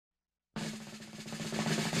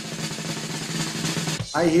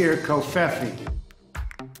I hear Covfefe.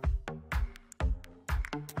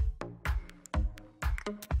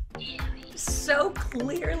 So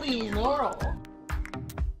clearly Laurel.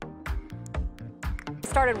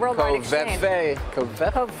 Started worldwide exchange.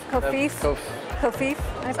 Covfefe. Covfefe,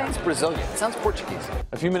 I think. It's Brazilian. It sounds Portuguese.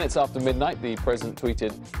 A few minutes after midnight, the president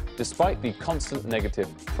tweeted, despite the constant negative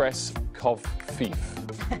press, Covfefe.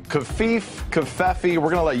 Covfefe, we're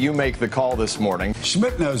going to let you make the call this morning.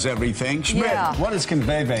 Schmidt knows everything. Schmidt, Yeah. what does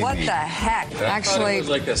Covfefe mean? What the heck? Actually, It was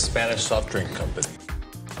like a Spanish soft drink company.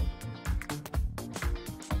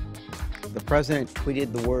 The president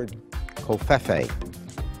tweeted the word Covfefe.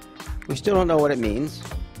 We still don't know what it means,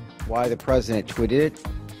 why the president tweeted it.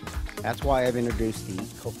 That's why I've introduced the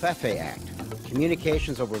Covfefe Act,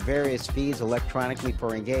 communications over various feeds electronically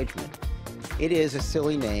for engagement. It is a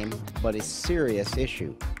silly name, but a serious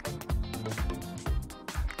issue.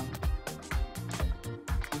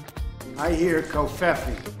 I hear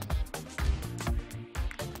Covfefe.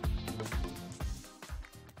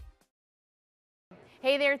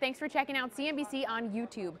 Hey there, thanks for checking out CNBC on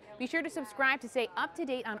YouTube. Be sure to subscribe to stay up to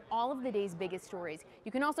date on all of the day's biggest stories.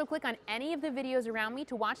 You can also click on any of the videos around me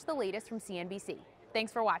to watch the latest from CNBC.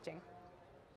 Thanks for watching.